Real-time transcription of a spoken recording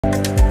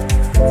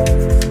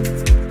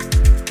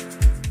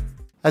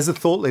As a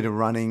thought leader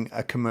running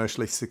a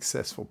commercially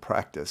successful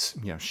practice,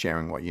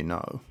 sharing what you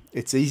know,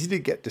 it's easy to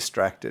get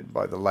distracted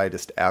by the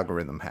latest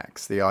algorithm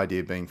hacks. The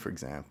idea being, for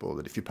example,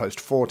 that if you post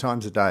 4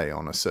 times a day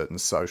on a certain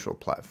social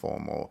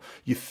platform, or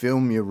you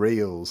film your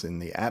reels in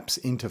the app's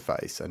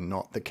interface and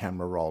not the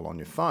camera roll on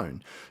your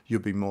phone, you'll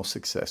be more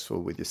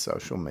successful with your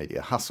social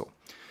media hustle.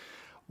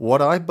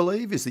 What I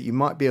believe is that you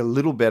might be a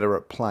little better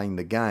at playing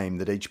the game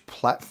that each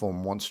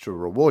platform wants to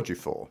reward you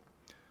for,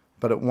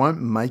 but it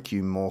won't make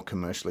you more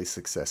commercially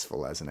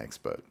successful as an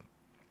expert.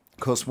 Of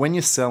course, when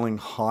you're selling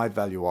high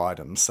value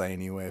items, say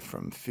anywhere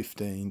from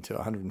 $15,000 to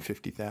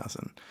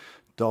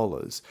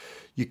 $150,000,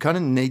 you kind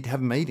of need to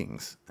have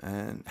meetings,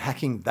 and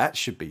hacking, that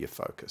should be your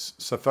focus.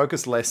 So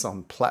focus less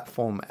on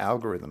platform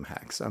algorithm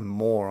hacks and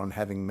more on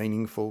having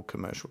meaningful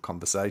commercial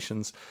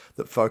conversations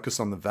that focus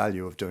on the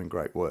value of doing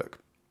great work.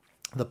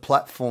 The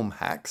platform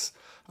hacks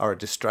are a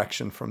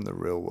distraction from the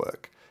real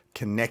work,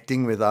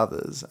 connecting with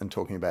others and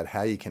talking about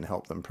how you can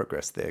help them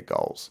progress their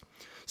goals.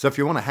 So if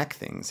you want to hack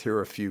things, here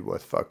are a few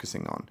worth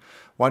focusing on.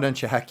 Why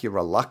don't you hack your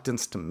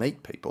reluctance to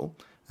meet people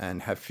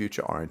and have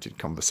future-oriented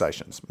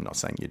conversations? I'm not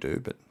saying you do,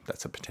 but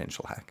that's a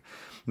potential hack.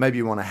 Maybe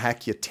you want to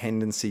hack your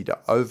tendency to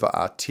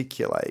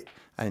over-articulate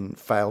and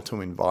fail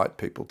to invite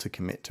people to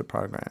commit to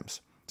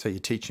programs. So you're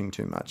teaching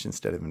too much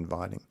instead of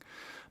inviting.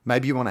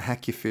 Maybe you want to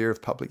hack your fear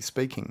of public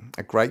speaking.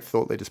 A great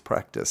thought leaders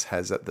practice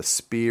has at the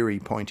speary,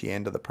 pointy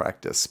end of the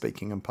practice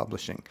speaking and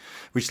publishing,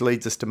 which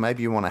leads us to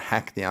maybe you want to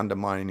hack the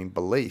undermining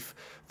belief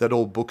that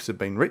all books have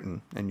been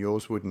written and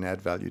yours wouldn't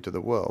add value to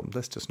the world.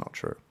 That's just not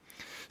true.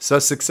 So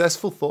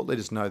successful thought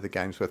leaders know the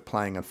game's worth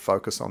playing and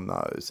focus on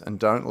those, and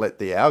don't let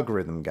the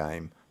algorithm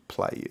game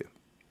play you.